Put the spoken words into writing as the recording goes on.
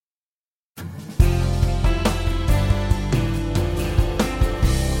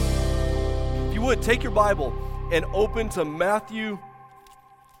would, take your Bible and open to Matthew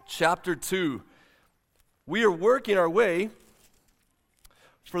chapter 2. We are working our way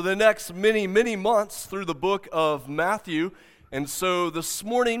for the next many months through the book of Matthew. And so this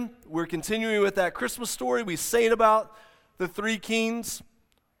morning, we're continuing with that Christmas story we sang about, the three kings.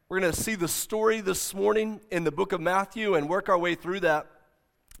 We're going to see the story this morning in the book of Matthew and work our way through that.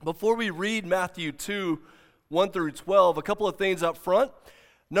 Before we read Matthew 2, 1 through 12, a couple of things up front.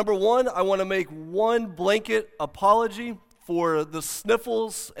 Number one, I want to make one blanket apology for the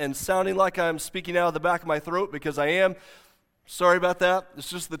sniffles and sounding like I'm speaking out of the back of my throat, because I am. Sorry about that. It's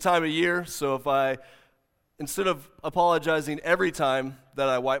just the time of year, so if instead of apologizing every time that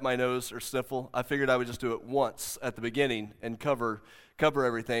I wipe my nose or sniffle, I figured I would just do it once at the beginning and cover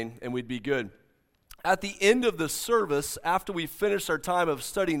everything, and we'd be good. At the end of the service, after we finish our time of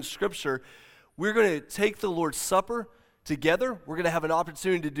studying Scripture, we're going to take the Lord's Supper together. We're going to have an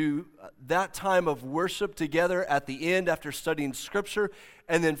opportunity to do that time of worship together at the end after studying Scripture.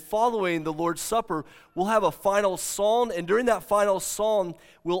 And then following the Lord's Supper, we'll have a final psalm. And during that final psalm,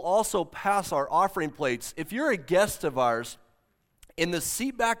 we'll also pass our offering plates. If you're a guest of ours, in the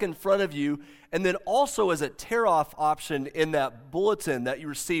seat back in front of you, and then also as a tear-off option in that bulletin that you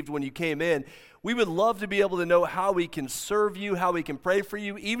received when you came in, we would love to be able to know how we can serve you, how we can pray for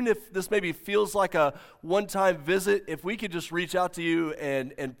you. Even if this maybe feels like a one-time visit, if we could just reach out to you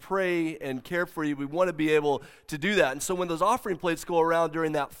and pray and care for you, we want to be able to do that. And so when those offering plates go around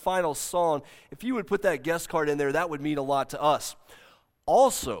during that final song, if you would put that guest card in there, that would mean a lot to us.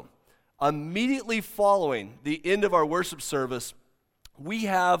 Also, immediately following the end of our worship service, we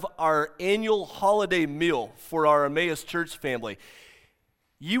have our annual holiday meal for our Emmaus Church family.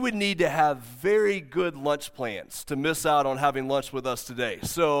 You would need to have very good lunch plans to miss out on having lunch with us today.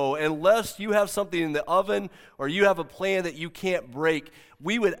 So unless you have something in the oven or you have a plan that you can't break,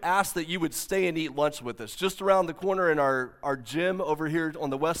 we would ask that you would stay and eat lunch with us. Just around the corner in our gym over here on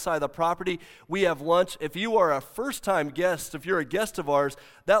the west side of the property, we have lunch. If you are a first-time guest, if you're a guest of ours,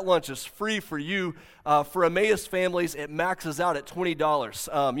 that lunch is free for you. For Emmaus families, it maxes out at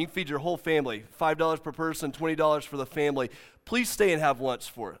 $20. You can feed your whole family, $5 per person, $20 for the family. Please stay and have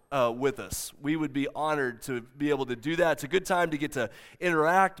lunch with us. We would be honored to be able to do that. It's a good time to get to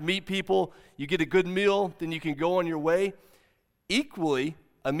interact, meet people. You get a good meal, then you can go on your way. Equally,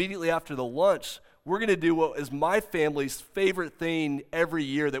 immediately after the lunch, we're going to do what is my family's favorite thing every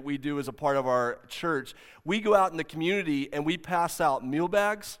year that we do as a part of our church. We go out in the community and we pass out meal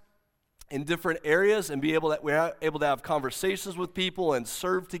bags in different areas and we're able to have conversations with people and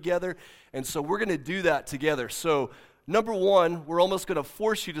serve together. And so we're going to do that together. So number one, we're almost going to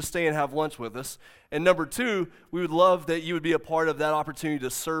force you to stay and have lunch with us. And number two, we would love that you would be a part of that opportunity to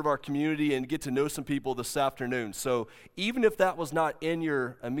serve our community and get to know some people this afternoon. So even if that was not in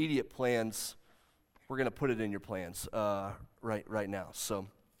your immediate plans, we're going to put it in your plans right now. So,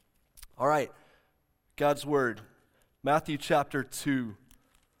 all right, God's Word, Matthew chapter 2.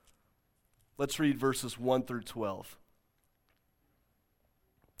 Let's read verses 1 through 12.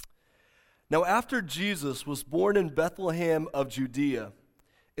 Now after Jesus was born in Bethlehem of Judea,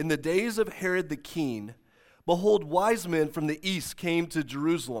 in the days of Herod the king, behold, wise men from the east came to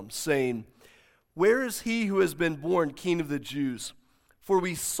Jerusalem, saying, Where is he who has been born King of the Jews? For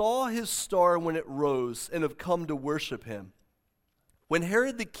we saw his star when it rose, and have come to worship him. When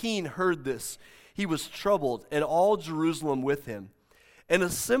Herod the king heard this, he was troubled, and all Jerusalem with him. And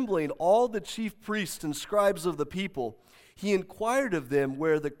assembling all the chief priests and scribes of the people, he inquired of them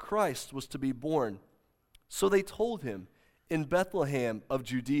where the Christ was to be born. So they told him, In Bethlehem of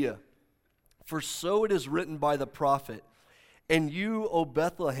Judea. For so it is written by the prophet, And you, O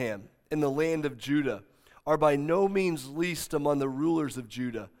Bethlehem, in the land of Judah, are by no means least among the rulers of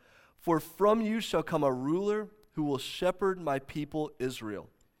Judah. For from you shall come a ruler who will shepherd my people Israel.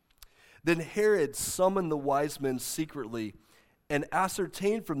 Then Herod summoned the wise men secretly, and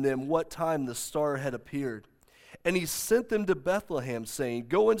ascertained from them what time the star had appeared. And he sent them to Bethlehem, saying,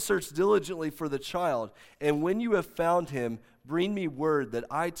 Go and search diligently for the child, and when you have found him, bring me word that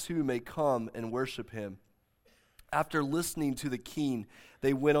I too may come and worship him. After listening to the king,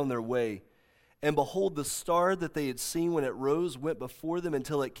 they went on their way. And behold, the star that they had seen when it rose went before them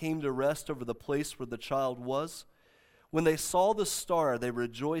until it came to rest over the place where the child was. When they saw the star, they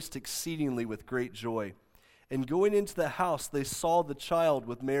rejoiced exceedingly with great joy. And going into the house, they saw the child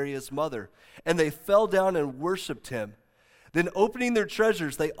with Mary his mother, and they fell down and worshipped him. Then opening their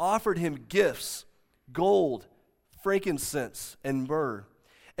treasures, they offered him gifts, gold, frankincense, and myrrh.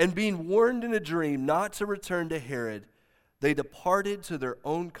 And being warned in a dream not to return to Herod, they departed to their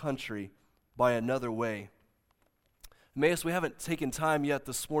own country by another way. Emmaus, we haven't taken time yet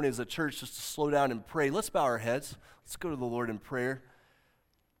this morning as a church just to slow down and pray. Let's bow our heads. Let's go to the Lord in prayer.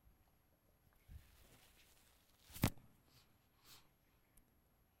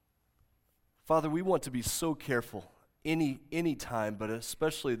 Father, we want to be so careful any time, but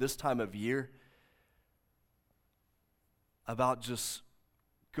especially this time of year, about just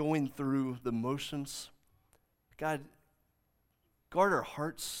going through the motions. God, guard our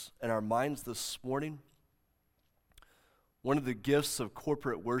hearts and our minds this morning. One of the gifts of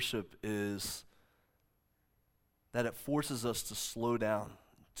corporate worship is that it forces us to slow down,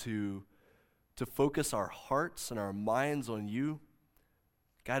 to focus our hearts and our minds on you.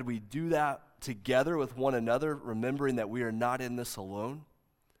 God, we do that together with one another, remembering that we are not in this alone.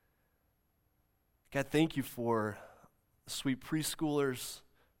 God, thank you for sweet preschoolers,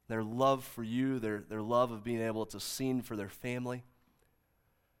 their love for you, their love of being able to sing for their family.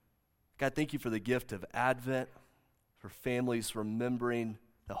 God, thank you for the gift of Advent, for families remembering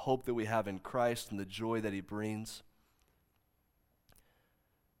the hope that we have in Christ and the joy that he brings.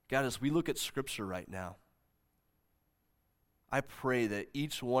 God, as we look at Scripture right now, I pray that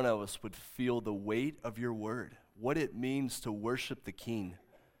each one of us would feel the weight of your word, what it means to worship the King,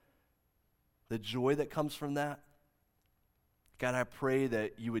 the joy that comes from that. God, I pray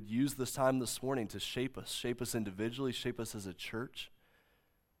that you would use this time this morning to shape us individually, shape us as a church.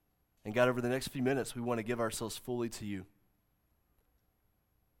 And God, over the next few minutes, we want to give ourselves fully to you.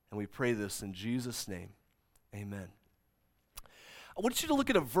 And we pray this in Jesus' name. Amen. I want you to look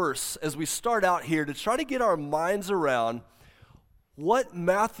at a verse as we start out here to try to get our minds around what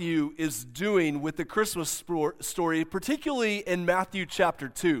Matthew is doing with the Christmas story, particularly in Matthew chapter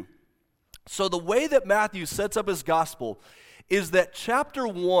 2. So the way that Matthew sets up his gospel is that chapter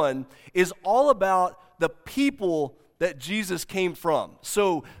 1 is all about the people that Jesus came from.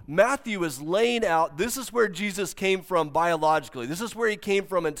 So Matthew is laying out, this is where Jesus came from biologically. This is where he came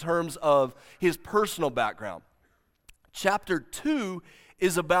from in terms of his personal background. Chapter 2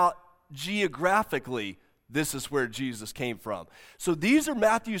 is about geographically, this is where Jesus came from. So these are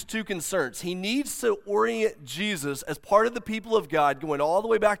Matthew's two concerns. He needs to orient Jesus as part of the people of God, going all the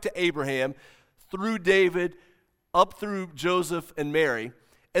way back to Abraham, through David, up through Joseph and Mary.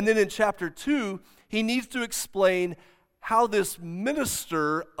 And then in chapter 2, he needs to explain how this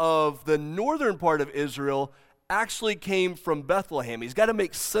minister of the northern part of Israel actually came from Bethlehem. He's got to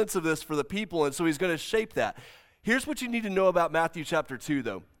make sense of this for the people, and so he's going to shape that. Here's what you need to know about Matthew chapter 2,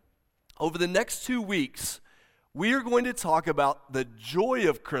 though. Over the next 2 weeks, we are going to talk about the joy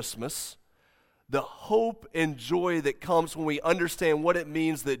of Christmas, the hope and joy that comes when we understand what it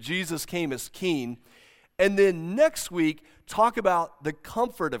means that Jesus came as King, and then next week, talk about the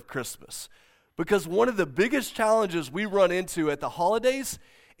comfort of Christmas. Because one of the biggest challenges we run into at the holidays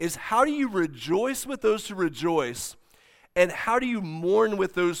is how do you rejoice with those who rejoice, and how do you mourn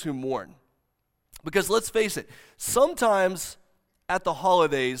with those who mourn? Because let's face it, sometimes at the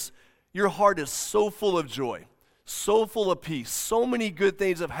holidays, your heart is so full of joy, so full of peace, so many good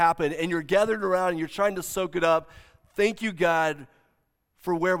things have happened, and you're gathered around and you're trying to soak it up. Thank you, God,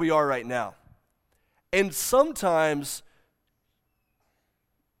 for where we are right now. And sometimes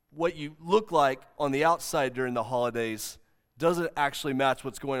what you look like on the outside during the holidays doesn't actually match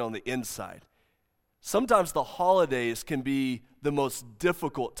what's going on the inside. Sometimes the holidays can be the most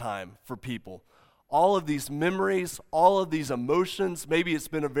difficult time for people. All of these memories, all of these emotions, maybe it's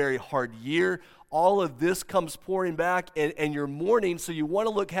been a very hard year, all of this comes pouring back, and you're mourning, so you want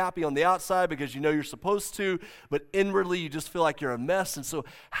to look happy on the outside because you know you're supposed to, but inwardly you just feel like you're a mess. And so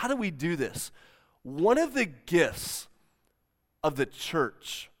how do we do this? One of the gifts of the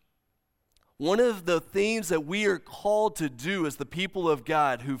church, one of the things that we are called to do as the people of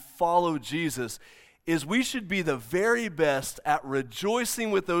God who follow Jesus is we should be the very best at rejoicing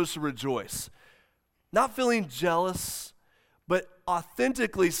with those who rejoice. Not feeling jealous, but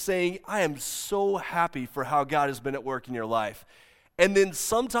authentically saying, I am so happy for how God has been at work in your life. And then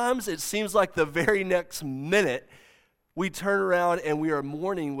sometimes it seems like the very next minute, we turn around and we are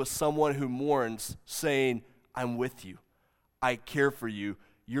mourning with someone who mourns, saying, I'm with you. I care for you.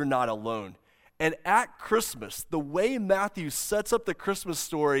 You're not alone. And at Christmas, the way Matthew sets up the Christmas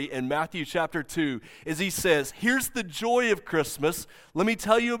story in Matthew chapter 2 is he says, here's the joy of Christmas. Let me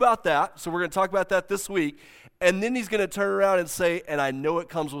tell you about that. So we're going to talk about that this week. And then he's going to turn around and say, and I know it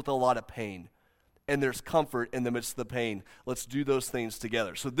comes with a lot of pain. And there's comfort in the midst of the pain. Let's do those things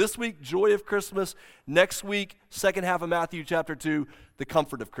together. So this week, joy of Christmas. Next week, second half of Matthew chapter 2, the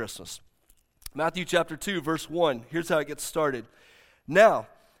comfort of Christmas. Matthew chapter 2, verse 1. Here's how it gets started. Now,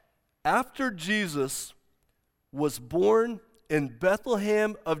 after Jesus was born in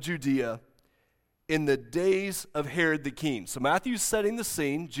Bethlehem of Judea, in the days of Herod the king. So Matthew's setting the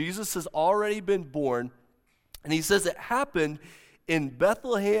scene. Jesus has already been born, and he says it happened in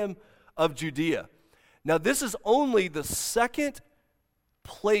Bethlehem of Judea. Now, this is only the second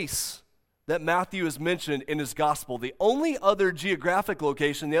place that Matthew has mentioned in his gospel. The only other geographic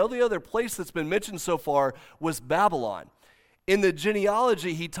location, the only other place that's been mentioned so far was Babylon. In the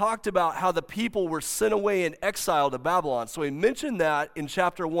genealogy, he talked about how the people were sent away in exile to Babylon. So he mentioned that in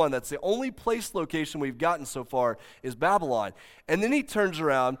chapter 1. That's the only place location we've gotten so far is Babylon. And then he turns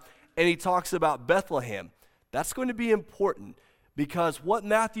around and he talks about Bethlehem. That's going to be important because what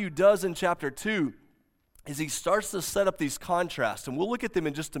Matthew does in chapter 2 is he starts to set up these contrasts, and we'll look at them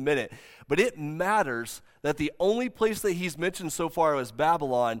in just a minute. But it matters that the only place that he's mentioned so far is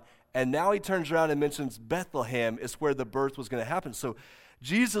Babylon, and now he turns around and mentions Bethlehem is where the birth was going to happen. So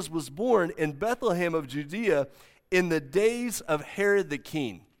Jesus was born in Bethlehem of Judea in the days of Herod the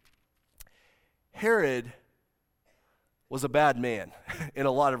king. Herod was a bad man in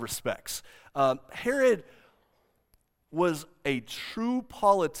a lot of respects. Herod was a true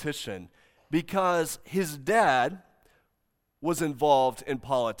politician because his dad was involved in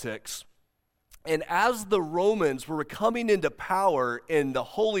politics. And as the Romans were coming into power in the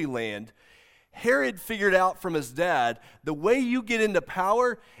Holy Land, Herod figured out from his dad, the way you get into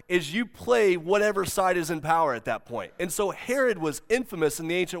power is you play whatever side is in power at that point. And so Herod was infamous in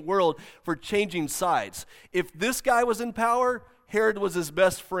the ancient world for changing sides. If this guy was in power, Herod was his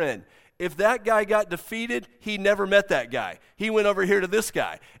best friend. If that guy got defeated, he never met that guy. He went over here to this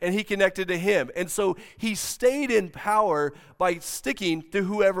guy, and he connected to him. And so he stayed in power by sticking to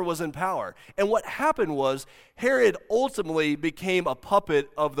whoever was in power. And what happened was Herod ultimately became a puppet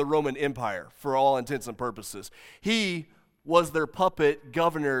of the Roman Empire for all intents and purposes. He was their puppet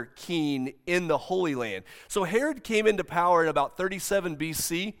governor king in the Holy Land. So Herod came into power in about 37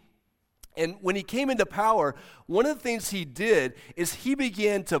 BC. And when he came into power, one of the things he did is he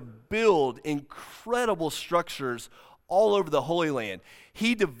began to build incredible structures all over the Holy Land.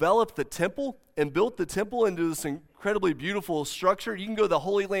 He developed the temple and built the temple into this incredibly beautiful structure. You can go to the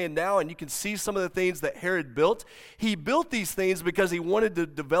Holy Land now and you can see some of the things that Herod built. He built these things because he wanted to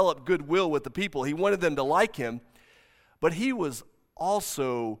develop goodwill with the people. He wanted them to like him, but he was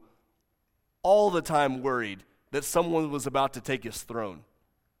also all the time worried that someone was about to take his throne.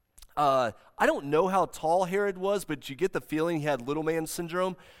 I don't know how tall Herod was, but you get the feeling he had little man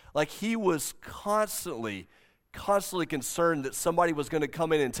syndrome. Like he was constantly concerned that somebody was going to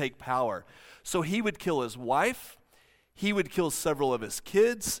come in and take power. So he would kill his wife. He would kill several of his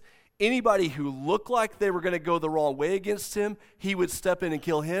kids. Anybody who looked like they were going to go the wrong way against him, he would step in and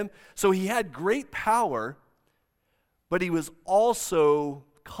kill him. So he had great power, but he was also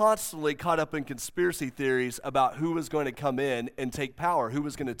constantly caught up in conspiracy theories about who was going to come in and take power, who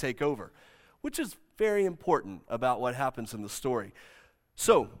was going to take over, which is very important about what happens in the story.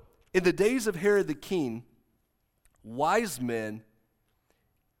 So, in the days of Herod the king, wise men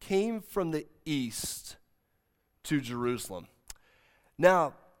came from the east to Jerusalem.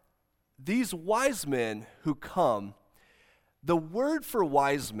 Now, these wise men who come, the word for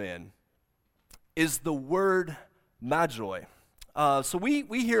wise men is the word magi. So we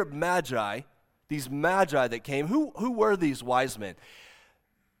hear magi, these magi that came. Who were these wise men?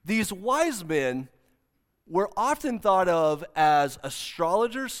 These wise men were often thought of as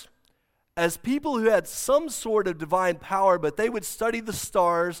astrologers, as people who had some sort of divine power, but they would study the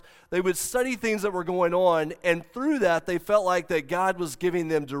stars, they would study things that were going on, and through that they felt like that God was giving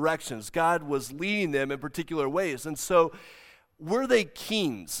them directions. God was leading them in particular ways. And so were they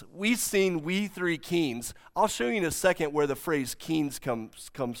kings? We've seen we three kings. I'll show you in a second where the phrase kings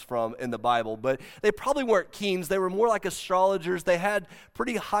comes from in the Bible, but they probably weren't kings. They were more like astrologers. They had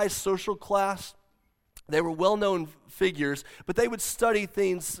pretty high social class. They were well-known figures, but they would study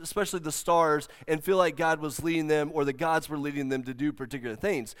things, especially the stars, and feel like God was leading them or the gods were leading them to do particular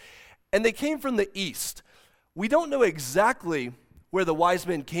things. And they came from the east. We don't know exactly where the wise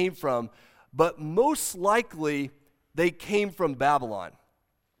men came from, but most likely they came from Babylon.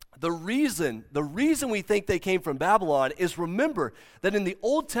 The reason we think they came from Babylon is, remember that in the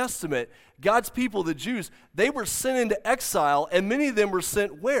Old Testament, God's people, the Jews, they were sent into exile, and many of them were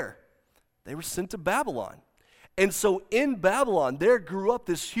sent where? They were sent to Babylon. And so in Babylon, there grew up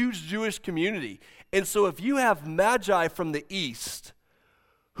this huge Jewish community. And so if you have magi from the east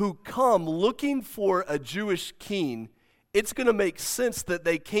who come looking for a Jewish king, it's going to make sense that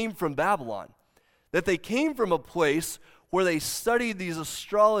they came from Babylon. That they came from a place where they studied these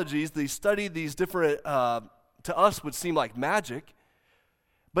astrologies, they studied these different, to us would seem like magic,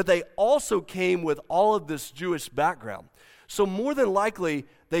 but they also came with all of this Jewish background. So more than likely,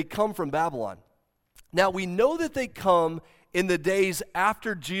 they come from Babylon. Now, we know that they come in the days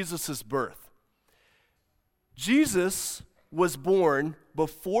after Jesus' birth. Jesus was born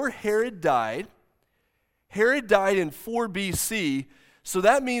before Herod died. Herod died in 4 BC, so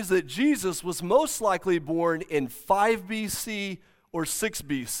that means that Jesus was most likely born in 5 BC or 6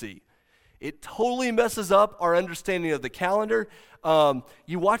 BC. It totally messes up our understanding of the calendar.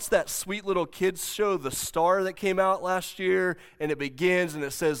 You watch that sweet little kids show, The Star, that came out last year, and it begins and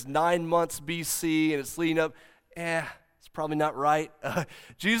it says 9 months BC, and it's leading up. It's probably not right.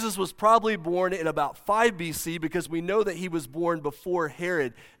 Jesus was probably born in about 5 BC because we know that he was born before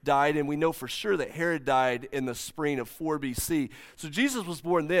Herod died, and we know for sure that Herod died in the spring of 4 BC. So Jesus was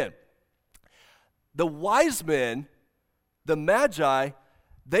born then. The wise men, the Magi,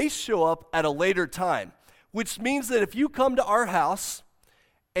 they show up at a later time, which means that if you come to our house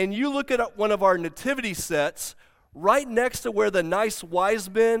and you look at one of our nativity sets, right next to where the nice wise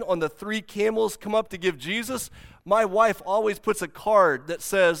men on the 3 camels come up to give Jesus, my wife always puts a card that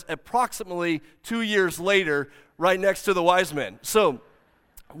says approximately 2 years later right next to the wise men. So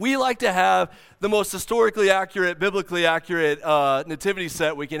we like to have the most historically accurate, biblically accurate nativity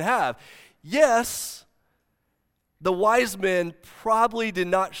set we can have. Yes, the wise men probably did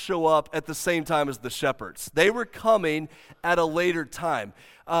not show up at the same time as the shepherds. They were coming at a later time.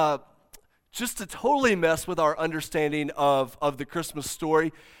 Just to totally mess with our understanding of the Christmas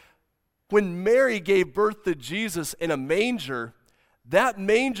story, when Mary gave birth to Jesus in a manger, that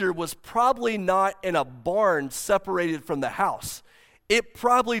manger was probably not in a barn separated from the house. It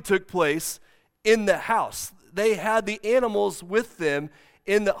probably took place in the house. They had the animals with them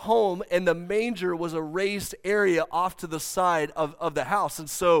in the home, and the manger was a raised area off to the side of the house. And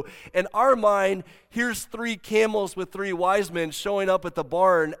so in our mind, here's 3 camels with 3 wise men showing up at the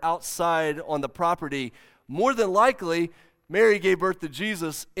barn outside on the property. More than likely, Mary gave birth to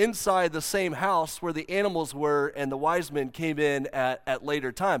Jesus inside the same house where the animals were, and the wise men came in at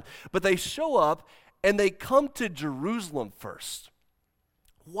later time. But they show up, and they come to Jerusalem first.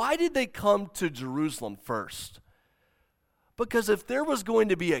 Why did they come to Jerusalem first? Because if there was going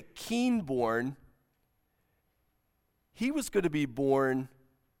to be a king born, he was going to be born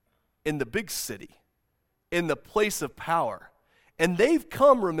in the big city, in the place of power. And they've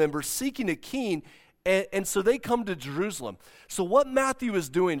come, remember, seeking a king, and so they come to Jerusalem. So what Matthew is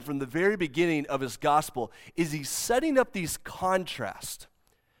doing from the very beginning of his gospel is he's setting up these contrasts.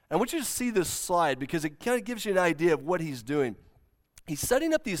 I want you to see this slide because it kind of gives you an idea of what he's doing. He's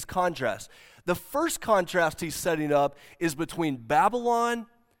setting up these contrasts. The first contrast he's setting up is between Babylon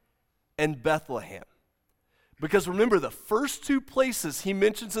and Bethlehem. Because remember, the first 2 places he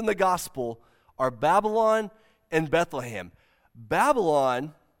mentions in the gospel are Babylon and Bethlehem.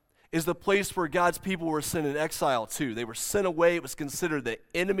 Babylon is the place where God's people were sent in exile to. They were sent away. It was considered the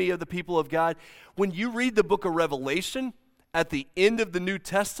enemy of the people of God. When you read the book of Revelation, at the end of the New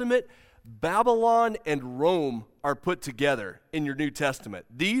Testament, Babylon and Rome are put together in your New Testament.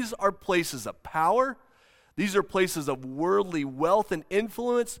 These are places of power. These are places of worldly wealth and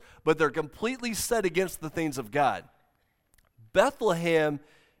influence, but they're completely set against the things of God. Bethlehem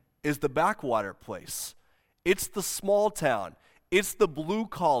is the backwater place. It's the small town. It's the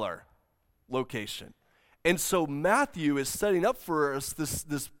blue-collar location. And so Matthew is setting up for us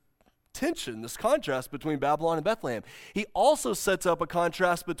this tension, this contrast between Babylon and Bethlehem. He also sets up a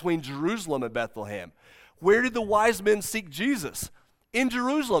contrast between Jerusalem and Bethlehem. Where did the wise men seek Jesus? In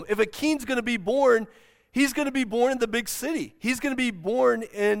Jerusalem. If a king's going to be born, he's going to be born in the big city. He's going to be born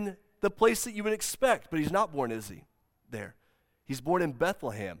in the place that you would expect, but he's not born, is he? There. He's born in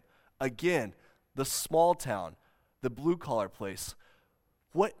Bethlehem. Again, the small town, the blue-collar place.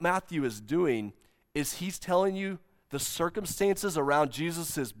 What Matthew is doing is he's telling you the circumstances around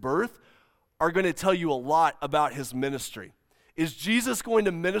Jesus' birth are going to tell you a lot about his ministry. Is Jesus going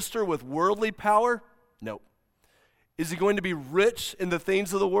to minister with worldly power? Nope. Is he going to be rich in the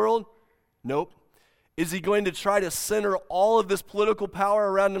things of the world? Nope. Is he going to try to center all of this political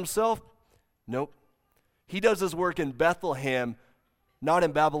power around himself? Nope. He does his work in Bethlehem, not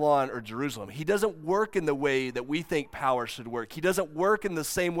in Babylon or Jerusalem. He doesn't work in the way that we think power should work. He doesn't work in the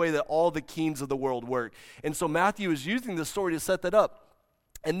same way that all the kings of the world work. And so Matthew is using this story to set that up.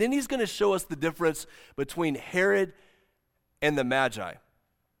 And then he's going to show us the difference between Herod and the Magi.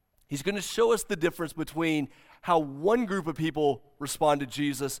 He's going to show us the difference between how one group of people respond to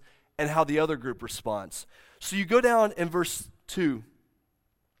Jesus and how the other group responds. So you go down in verse 2.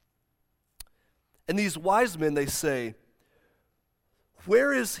 And these wise men, they say,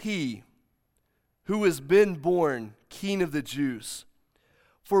 "Where is he who has been born King of the Jews?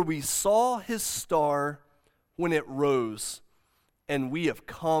 For we saw his star when it rose, and we have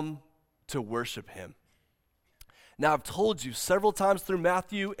come to worship him." Now, I've told you several times through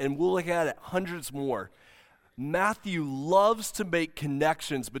Matthew, and we'll look at it hundreds more. Matthew loves to make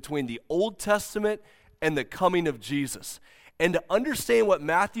connections between the Old Testament and the coming of Jesus. And to understand what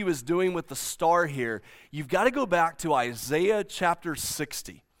Matthew is doing with the star here, you've got to go back to Isaiah chapter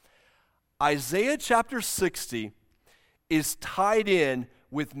 60. Isaiah chapter 60 is tied in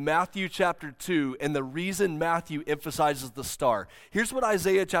with Matthew chapter 2 and the reason Matthew emphasizes the star. Here's what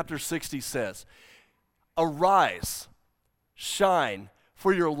Isaiah chapter 60 says. Arise, shine,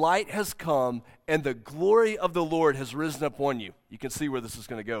 for your light has come, and the glory of the Lord has risen upon you. You can see where this is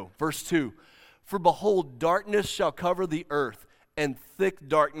going to go. Verse 2, for behold, darkness shall cover the earth, and thick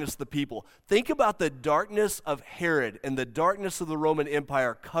darkness the people. Think about the darkness of Herod and the darkness of the Roman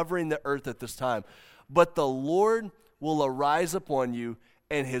Empire covering the earth at this time. But the Lord will arise upon you,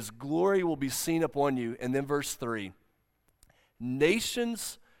 and his glory will be seen upon you. And then verse 3,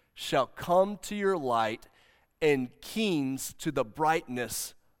 nations shall come to your light, and kings to the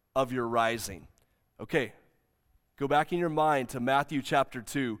brightness of your rising. Okay, go back in your mind to Matthew chapter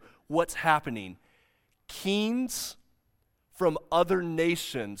 2. What's happening? Kings from other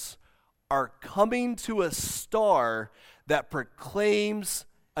nations are coming to a star that proclaims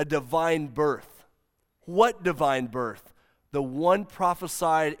a divine birth. What divine birth? The one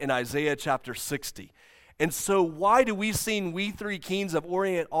prophesied in Isaiah chapter 60. And so why do we sing We Three Kings of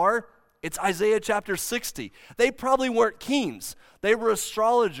Orient are? It's Isaiah chapter 60. They probably weren't kings. They were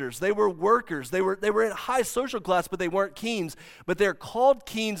astrologers. They were workers. They were in high social class, but they weren't kings. But they're called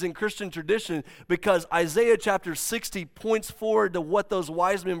kings in Christian tradition because Isaiah chapter 60 points forward to what those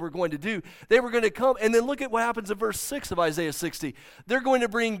wise men were going to do. They were going to come, and then look at what happens in verse 6 of Isaiah 60. They're going to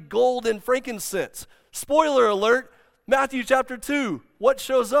bring gold and frankincense. Spoiler alert, Matthew chapter 2, what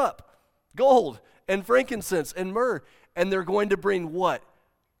shows up? Gold and frankincense and myrrh. And they're going to bring what?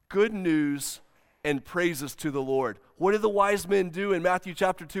 Good news and praises to the Lord. What do the wise men do in Matthew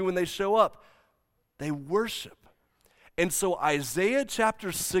chapter 2 when they show up? They worship. And so Isaiah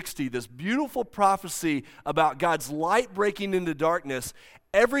chapter 60, this beautiful prophecy about God's light breaking into darkness,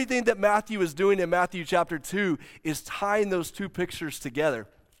 everything that Matthew is doing in Matthew chapter 2 is tying those two pictures together.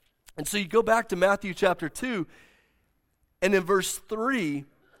 And so you go back to Matthew chapter 2, and in verse 3,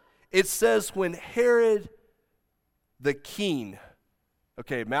 it says, when Herod the king,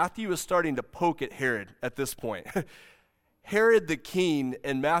 okay, Matthew is starting to poke at Herod at this point. Herod the king,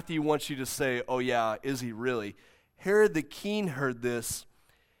 and Matthew wants you to say, oh yeah, is he really? Herod the king heard this.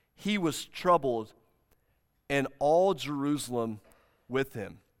 He was troubled, and all Jerusalem with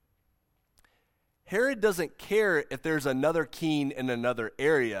him. Herod doesn't care if there's another king in another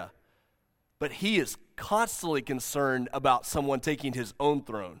area, but he is constantly concerned about someone taking his own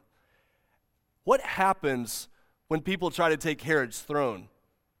throne. What happens when people try to take Herod's throne?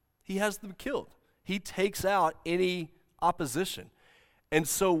 He has them killed. He takes out any opposition. And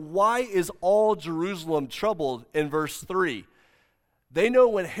so why is all Jerusalem troubled in verse 3? They know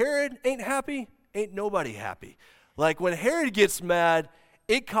when Herod ain't happy, ain't nobody happy. Like when Herod gets mad,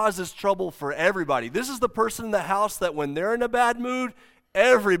 it causes trouble for everybody. This is the person in the house that when they're in a bad mood,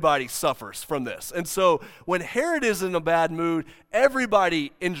 everybody suffers from this. And so when Herod is in a bad mood,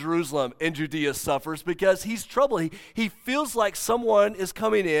 everybody in Jerusalem and Judea suffers because he's troubled. He feels like someone is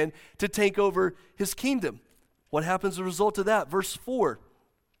coming in to take over his kingdom. What happens as a result of that? Verse 4.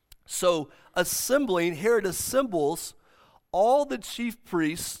 So Herod assembles all the chief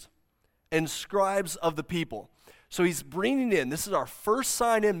priests and scribes of the people. So he's bringing in, this is our first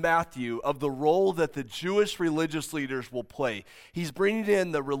sign in Matthew of the role that the Jewish religious leaders will play. He's bringing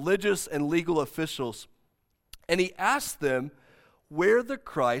in the religious and legal officials, and he asked them where the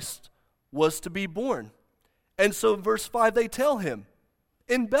Christ was to be born. And so in verse 5, they tell him,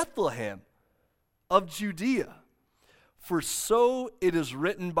 in Bethlehem of Judea, for so it is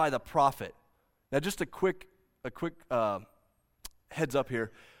written by the prophet. Now just a quick heads up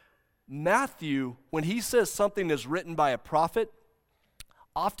here. Matthew, when he says something is written by a prophet,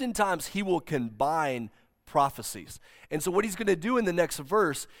 oftentimes he will combine prophecies. And so what he's going to do in the next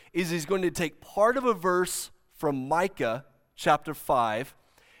verse is he's going to take part of a verse from Micah chapter 5,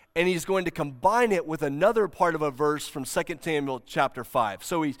 and he's going to combine it with another part of a verse from 2 Samuel chapter 5.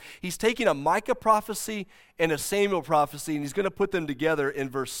 So he's taking a Micah prophecy and a Samuel prophecy, and he's going to put them together in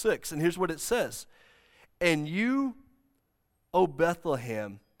verse 6. And here's what it says. And you, O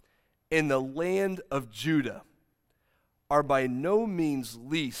Bethlehem, in the land of Judah, are by no means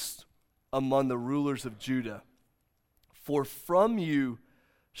least among the rulers of Judah. For from you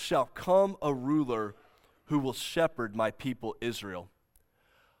shall come a ruler who will shepherd my people Israel.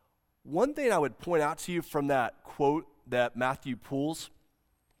 One thing I would point out to you from that quote that Matthew pulls,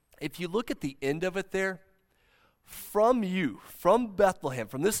 if you look at the end of it there, from you, from Bethlehem,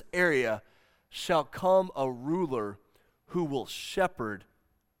 from this area, shall come a ruler who will shepherd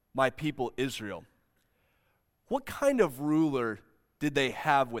my people Israel. What kind of ruler did they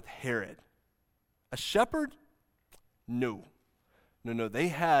have with Herod? A shepherd? No. No. They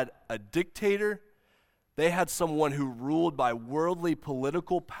had a dictator. They had someone who ruled by worldly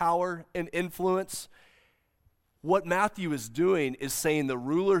political power and influence. What Matthew is doing is saying the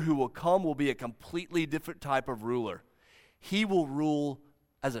ruler who will come will be a completely different type of ruler. He will rule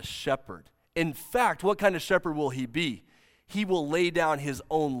as a shepherd. In fact, what kind of shepherd will he be? He will lay down his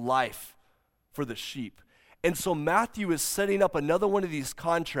own life for the sheep. And so Matthew is setting up another one of these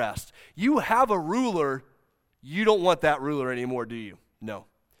contrasts. You have a ruler, you don't want that ruler anymore, do you? No.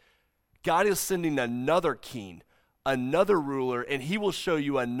 God is sending another king, another ruler, and he will show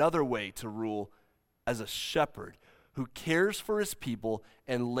you another way to rule as a shepherd who cares for his people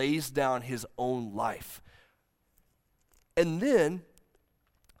and lays down his own life. And then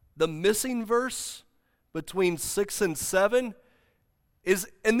the missing verse between 6 and 7 is,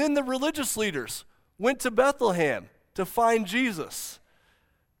 and then the religious leaders went to Bethlehem to find Jesus.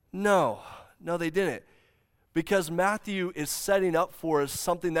 No, they didn't. Because Matthew is setting up for us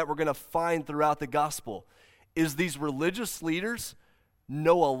something that we're going to find throughout the gospel, is these religious leaders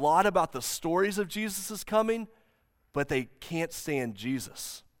know a lot about the stories of Jesus' coming, but they can't stand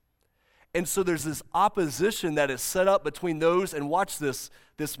Jesus. And so there's this opposition that is set up between those, and watch this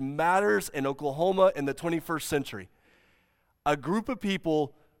matters in Oklahoma in the 21st century. A group of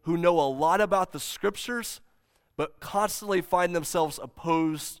people who know a lot about the scriptures, but constantly find themselves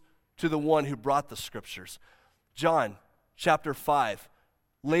opposed to the one who brought the scriptures. John chapter 5,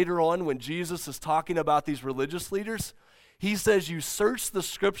 later on when Jesus is talking about these religious leaders, he says, you search the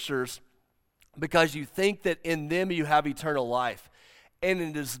scriptures because you think that in them you have eternal life. And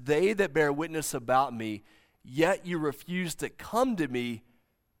it is they that bear witness about me, yet you refuse to come to me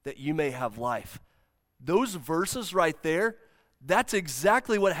that you may have life. Those verses right there, that's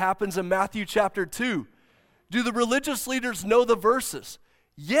exactly what happens in Matthew chapter 2. Do the religious leaders know the verses?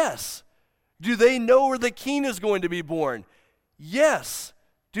 Yes. Do they know where the king is going to be born? Yes.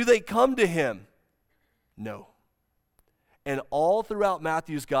 Do they come to him? No. And all throughout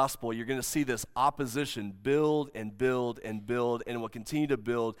Matthew's gospel, you're going to see this opposition build and build and build, and it will continue to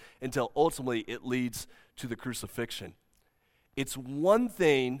build until ultimately it leads to the crucifixion. It's one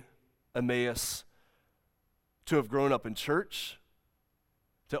thing, Emmaus, to have grown up in church,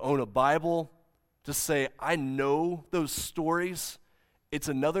 to own a Bible, to say, I know those stories. It's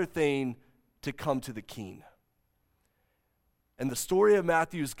another thing to come to the king. And the story of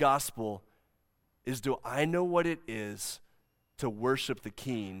Matthew's gospel is, do I know what it is to worship the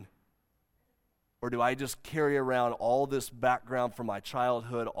king, or do I just carry around all this background from my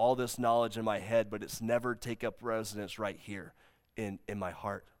childhood, all this knowledge in my head, but it's never take up residence right here in my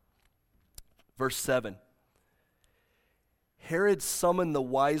heart? Verse 7. Herod summoned the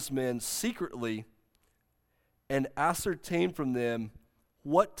wise men secretly and ascertained from them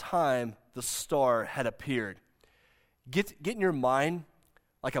what time the star had appeared. Get in your mind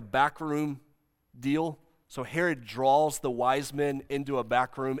like a backroom deal. So Herod draws the wise men into a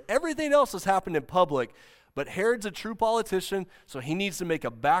back room. Everything else has happened in public, but Herod's a true politician, so he needs to make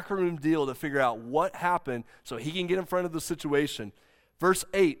a backroom deal to figure out what happened so he can get in front of the situation. Verse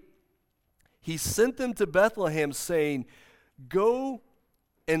 8, he sent them to Bethlehem saying, go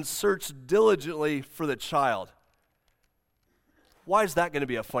and search diligently for the child. Why is that going to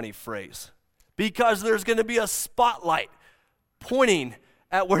be a funny phrase? Because there's going to be a spotlight pointing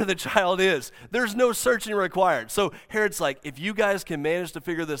at where the child is. There's no searching required. So Herod's like, if you guys can manage to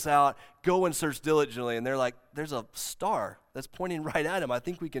figure this out, go and search diligently. And they're like, there's a star that's pointing right at him. I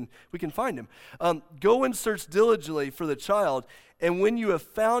think we can find him. Go and search diligently for the child, and when you have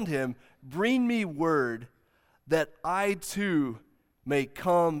found him, bring me word that I too may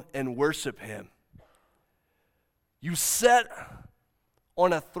come and worship him. You sat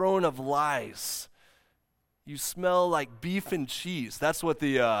on a throne of lies. You smell like beef and cheese. That's what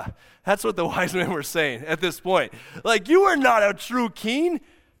the wise men were saying at this point. Like, you are not a true king.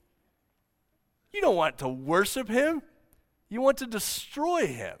 You don't want to worship him. You want to destroy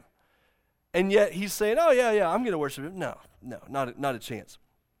him. And yet he's saying, oh, yeah, I'm going to worship him. No, not a chance.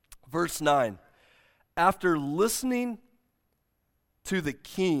 Verse 9, after listening to the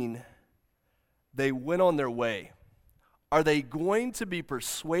king, they went on their way. Are they going to be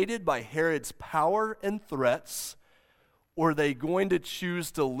persuaded by Herod's power and threats, or are they going to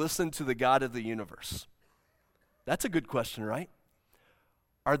choose to listen to the God of the universe? That's a good question, right?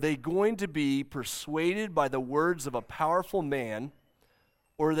 Are they going to be persuaded by the words of a powerful man,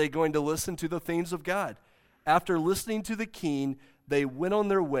 or are they going to listen to the things of God? After listening to the king, they went on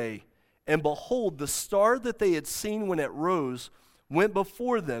their way. And behold, the star that they had seen when it rose went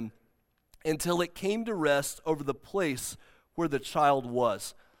before them until it came to rest over the place where the child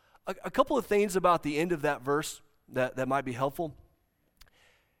was. A couple of things about the end of that verse that might be helpful.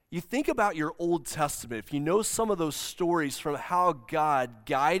 You think about your Old Testament, if you know some of those stories from how God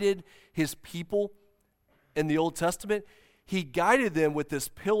guided his people in the Old Testament, he guided them with this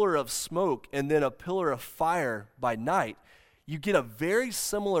pillar of smoke and then a pillar of fire by night. You get a very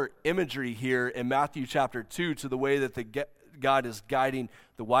similar imagery here in Matthew chapter 2 to the way that God is guiding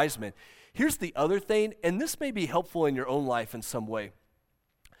the wise men. Here's the other thing, and this may be helpful in your own life in some way.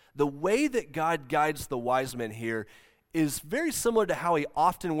 The way that God guides the wise men here is very similar to how he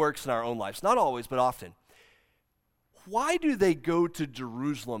often works in our own lives. Not always, but often. Why do they go to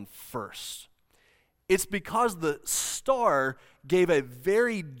Jerusalem first? It's because the star gave a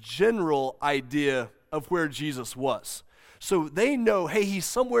very general idea of where Jesus was. So they know, hey, he's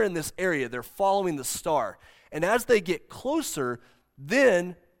somewhere in this area. They're following the star. And as they get closer,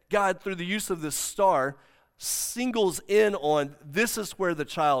 then God, through the use of this star, singles in on this is where the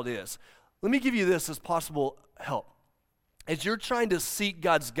child is. Let me give you this as possible help. As you're trying to seek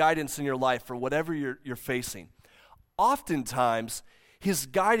God's guidance in your life for whatever you're facing, oftentimes his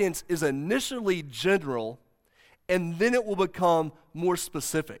guidance is initially general, and then it will become more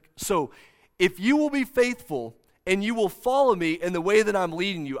specific. So if you will be faithful and you will follow me in the way that I'm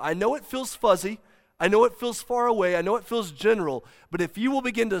leading you, I know it feels fuzzy, I know it feels far away, I know it feels general, but if you will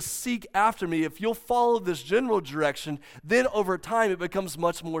begin to seek after me, if you'll follow this general direction, then over time it becomes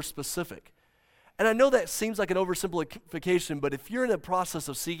much more specific. And I know that seems like an oversimplification, but if you're in the process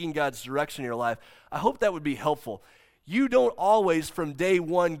of seeking God's direction in your life, I hope that would be helpful. You don't always from day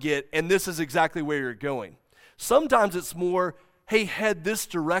one get, and this is exactly where you're going. Sometimes it's more, hey, head this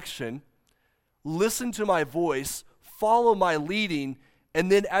direction, listen to my voice, follow my leading,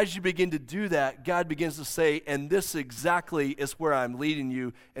 and then as you begin to do that, God begins to say, and this exactly is where I'm leading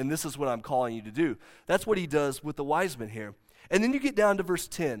you, and this is what I'm calling you to do. That's what he does with the wise men here. And then you get down to verse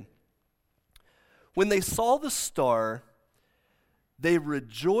 10. When they saw the star, they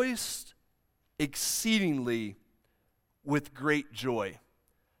rejoiced exceedingly with great joy.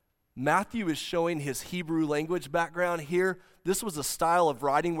 Matthew is showing his Hebrew language background here. This was a style of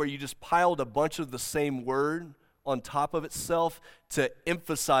writing where you just piled a bunch of the same word on top of itself to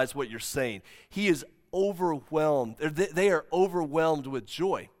emphasize what you're saying. He is overwhelmed. They are overwhelmed with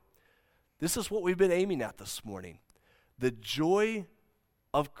joy. This is what we've been aiming at this morning. The joy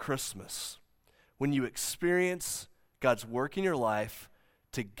of Christmas. When you experience God's work in your life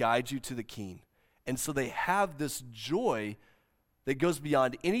to guide you to the King. And so they have this joy that goes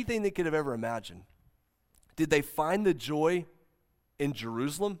beyond anything they could have ever imagined. Did they find the joy in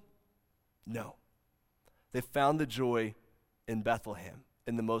Jerusalem? No. They found the joy in Bethlehem,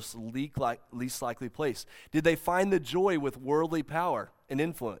 in the most least likely place. Did they find the joy with worldly power and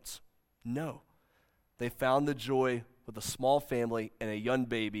influence? No. They found the joy with a small family and a young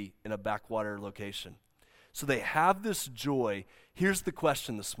baby in a backwater location. So they have this joy. Here's the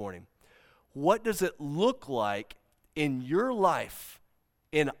question this morning. What does it look like in your life,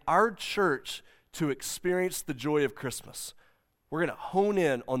 in our church, to experience the joy of Christmas? We're going to hone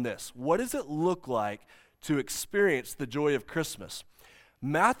in on this. What does it look like to experience the joy of Christmas?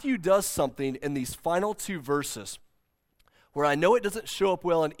 Matthew does something in these final two verses where I know it doesn't show up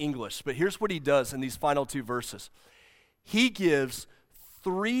well in English, but here's what he does in these final two verses. He gives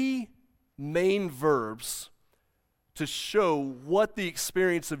three main verbs to show what the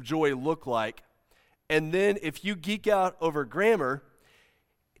experience of joy looked like. And then if you geek out over grammar,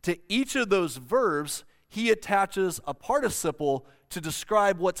 to each of those verbs, he attaches a participle to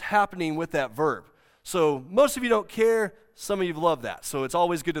describe what's happening with that verb. So most of you don't care, some of you love that. So it's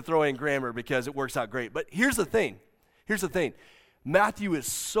always good to throw in grammar because it works out great. But here's the thing. Matthew is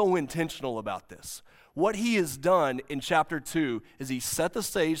so intentional about this. What he has done in chapter 2 is he set the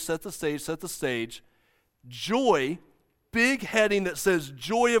stage. Joy, big heading that says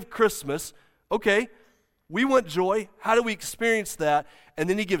joy of Christmas. Okay, we want joy. How do we experience that? And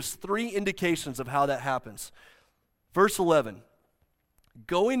then he gives three indications of how that happens. Verse 11,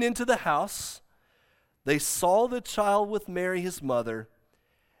 going into the house, they saw the child with Mary, his mother,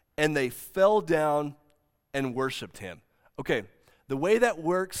 and they fell down and worshiped him. Okay, the way that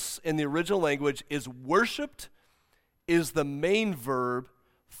works in the original language is worshiped is the main verb,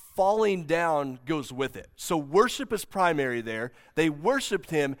 falling down goes with it. So worship is primary there. They worshiped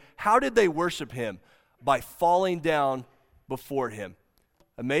him. How did they worship him? By falling down before him.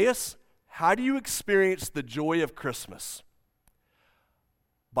 Emmaus, how do you experience the joy of Christmas?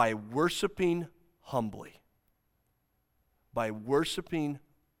 By worshiping humbly. by worshiping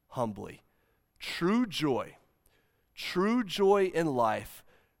humbly. True joy in life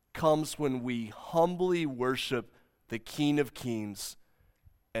comes when we humbly worship the King of Kings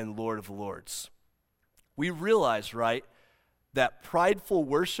and Lord of Lords. We realize, right, that prideful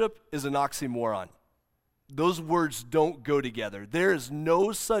worship is an oxymoron. Those words don't go together. There is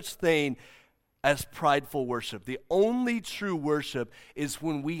no such thing as prideful worship. The only true worship is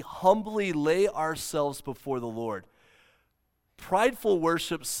when we humbly lay ourselves before the Lord. Prideful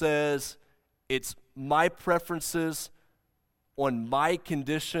worship says it's my preferences on my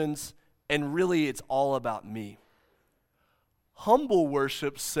conditions, and really it's all about me. Humble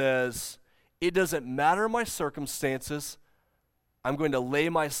worship says it doesn't matter my circumstances, I'm going to lay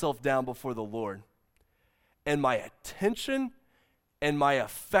myself down before the Lord. And my attention and my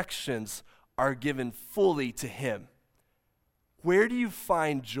affections are given fully to Him. Where do you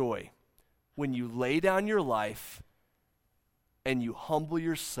find joy? When you lay down your life and you humble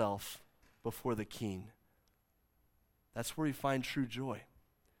yourself before the King. That's where you find true joy.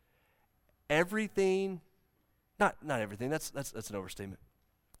 Everything, not everything, that's an overstatement.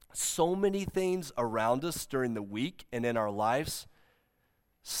 So many things around us during the week and in our lives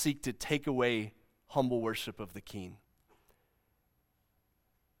seek to take away humble worship of the King.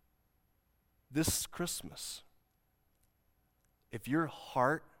 This Christmas, if your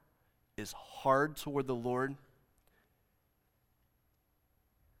heart is hard toward the Lord,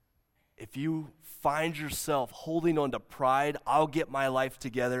 if you find yourself holding on to pride, I'll get my life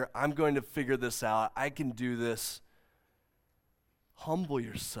together, I'm going to figure this out, I can do this, humble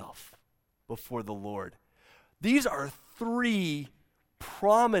yourself before the Lord. These are three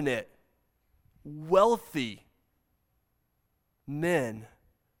prominent, wealthy men,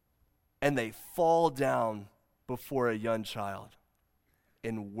 and they fall down before a young child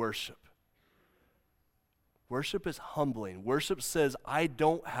in worship. Worship is humbling. Worship says, I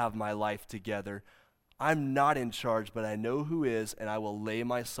don't have my life together. I'm not in charge, but I know who is, and I will lay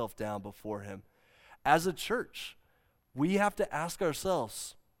myself down before Him. As a church, we have to ask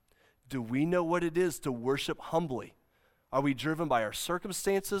ourselves, do we know what it is to worship humbly? Are we driven by our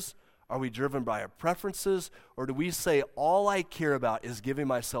circumstances? Are we driven by our preferences? Or do we say, all I care about is giving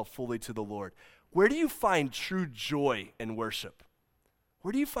myself fully to the Lord? Where do you find true joy in worship?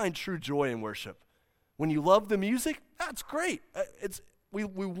 Where do you find true joy in worship? When you love the music, that's great. We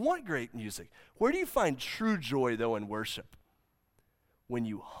want great music. Where do you find true joy, though, in worship? When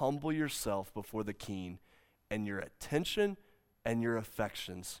you humble yourself before the King and your attention and your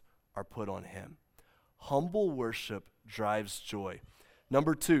affections are put on Him. Humble worship drives joy.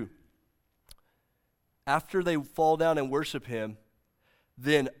 Number 2, after they fall down and worship Him,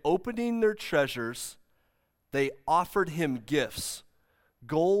 then opening their treasures, they offered Him gifts,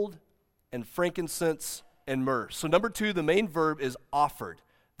 gold and frankincense and myrrh. So number 2, the main verb is offered.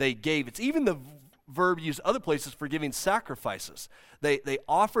 They gave. It's even the verb used other places for giving sacrifices. They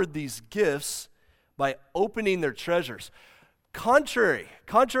offered these gifts by opening their treasures. Contrary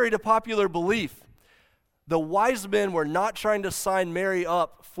to popular belief, the wise men were not trying to sign Mary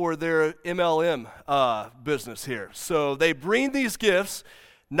up for their MLM business here. So they bring these gifts,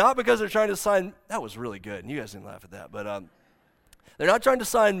 not because they're trying to sign, that was really good, and you guys didn't laugh at that, but they're not trying to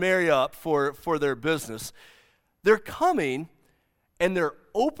sign Mary up for their business. They're coming, and they're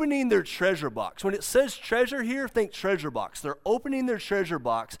opening their treasure box. When it says treasure here, think treasure box. They're opening their treasure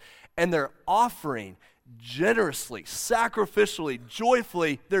box, and they're offering generously, sacrificially,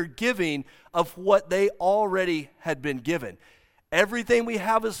 joyfully, they're giving of what they already had been given. Everything we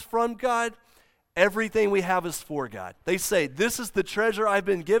have is from God. Everything we have is for God. They say, this is the treasure I've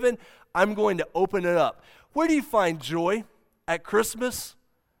been given. I'm going to open it up. Where do you find joy? At Christmas?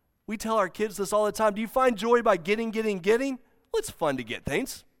 We tell our kids this all the time. Do you find joy by getting? Well, it's fun to get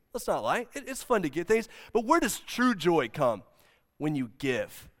things. Let's not lie. It's fun to get things. But where does true joy come? When you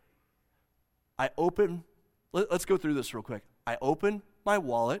give. Let's go through this real quick. I open my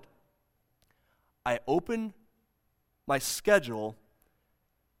wallet, I open my schedule,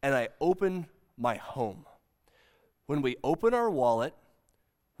 and I open my home. When we open our wallet,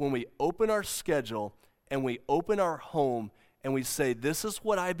 when we open our schedule, and we open our home, and we say, this is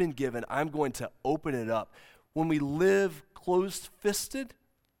what I've been given, I'm going to open it up. When we live closed-fisted,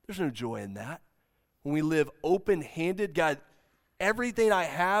 there's no joy in that. When we live open-handed, God, everything I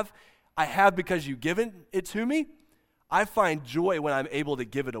have because you've given it to me. I find joy when I'm able to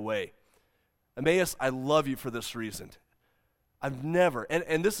give it away. Emmaus, I love you for this reason. I've never,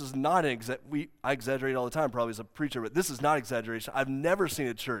 and this is not I exaggerate all the time probably as a preacher, but this is not exaggeration. I've never seen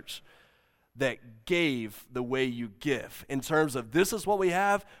a church that gave the way you give. In terms of this is what we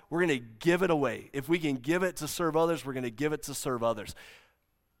have, we're going to give it away. If we can give it to serve others, we're going to give it to serve others.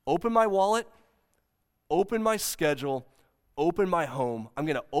 Open my wallet, open my schedule, open my home. I'm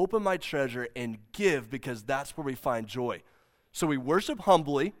going to open my treasure and give because that's where we find joy. So we worship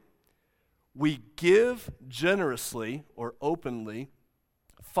humbly, we give generously or openly.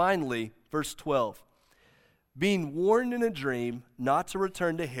 Finally, verse 12, being warned in a dream not to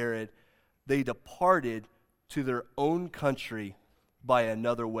return to Herod, they departed to their own country by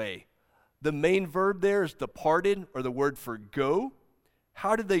another way. The main verb there is departed, or the word for go.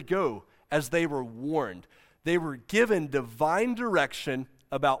 How did they go? As they were warned. They were given divine direction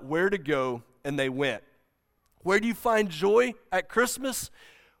about where to go, and they went. Where do you find joy at Christmas?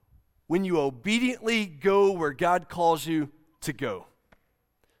 When you obediently go where God calls you to go.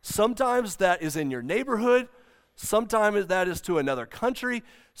 Sometimes that is in your neighborhood. Sometimes that is to another country.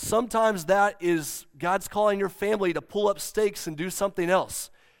 Sometimes that is God's calling your family to pull up stakes and do something else.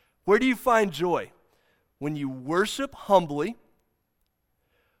 Where do you find joy? When you worship humbly,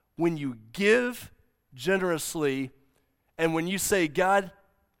 when you give generously, and when you say, God,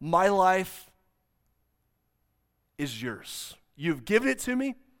 my life is yours. You've given it to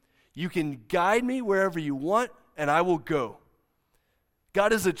me. You can guide me wherever you want, and I will go.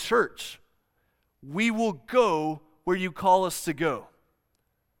 God is a church. We will go where you call us to go.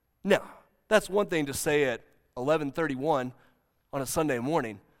 Now, that's one thing to say at 11:31 on a Sunday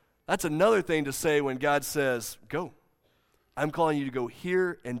morning. That's another thing to say when God says, go. I'm calling you to go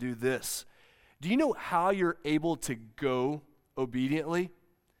here and do this. Do you know how you're able to go obediently?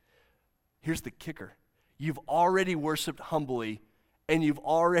 Here's the kicker. You've already worshiped humbly, and you've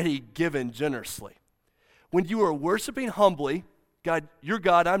already given generously. When you are worshiping humbly, God, you're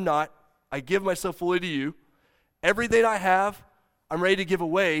God, I'm not. I give myself fully to you. Everything I have, I'm ready to give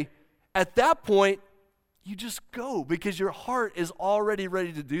away. At that point, you just go because your heart is already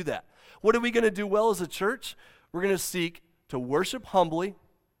ready to do that. What are we going to do well as a church? We're going to seek to worship humbly.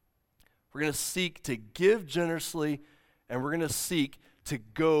 We're going to seek to give generously, and we're going to seek to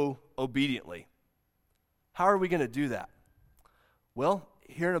go obediently. How are we going to do that? Well,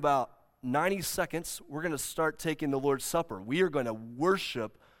 here in about 90 seconds, we're going to start taking the Lord's Supper. We are going to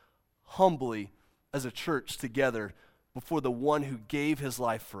worship humbly as a church together before the one who gave his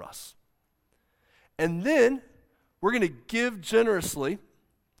life for us. And then we're going to give generously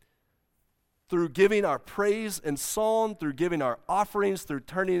through giving our praise and psalm, through giving our offerings, through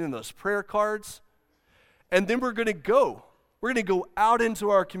turning in those prayer cards. And then we're going to go. We're going to go out into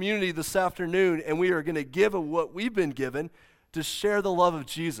our community this afternoon, and we are going to give of what we've been given to share the love of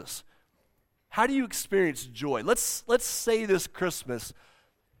Jesus. How do you experience joy? Let's say this Christmas,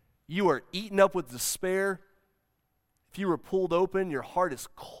 you are eaten up with despair. If you were pulled open, your heart is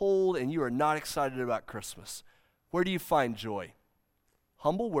cold, and you are not excited about Christmas. Where do you find joy?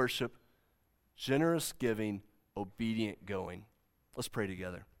 Humble worship, generous giving, obedient going. Let's pray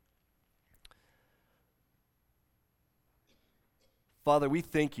together. Father, we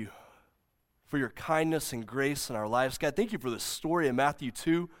thank you for your kindness and grace in our lives. God, thank you for the story in Matthew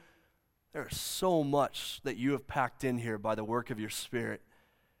 2. There is so much that you have packed in here by the work of your Spirit.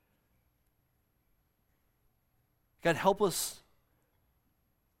 God, help us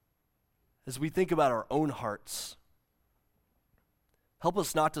as we think about our own hearts. Help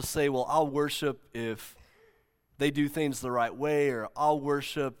us not to say, well, I'll worship if they do things the right way, or I'll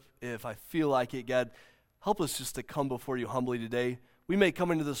worship if I feel like it. God, help us just to come before you humbly today. We may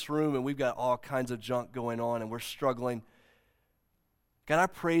come into this room and we've got all kinds of junk going on and we're struggling. God, I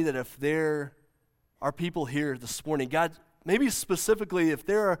pray that if there are people here this morning, God, maybe specifically if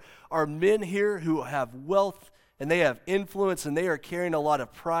there are men here who have wealth and they have influence and they are carrying a lot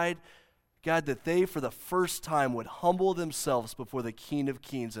of pride, God, that they for the first time would humble themselves before the King of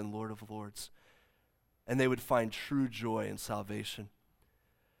Kings and Lord of Lords, and they would find true joy and salvation.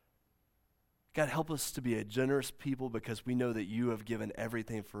 God, help us to be a generous people because we know that you have given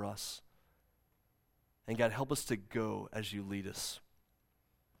everything for us. And God, help us to go as you lead us.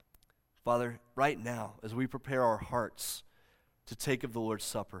 Father, right now, as we prepare our hearts to take of the Lord's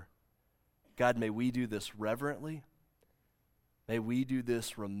Supper, God, may we do this reverently. May we do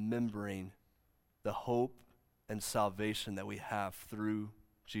this remembering the hope and salvation that we have through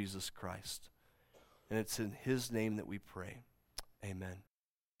Jesus Christ. And it's in his name that we pray. Amen.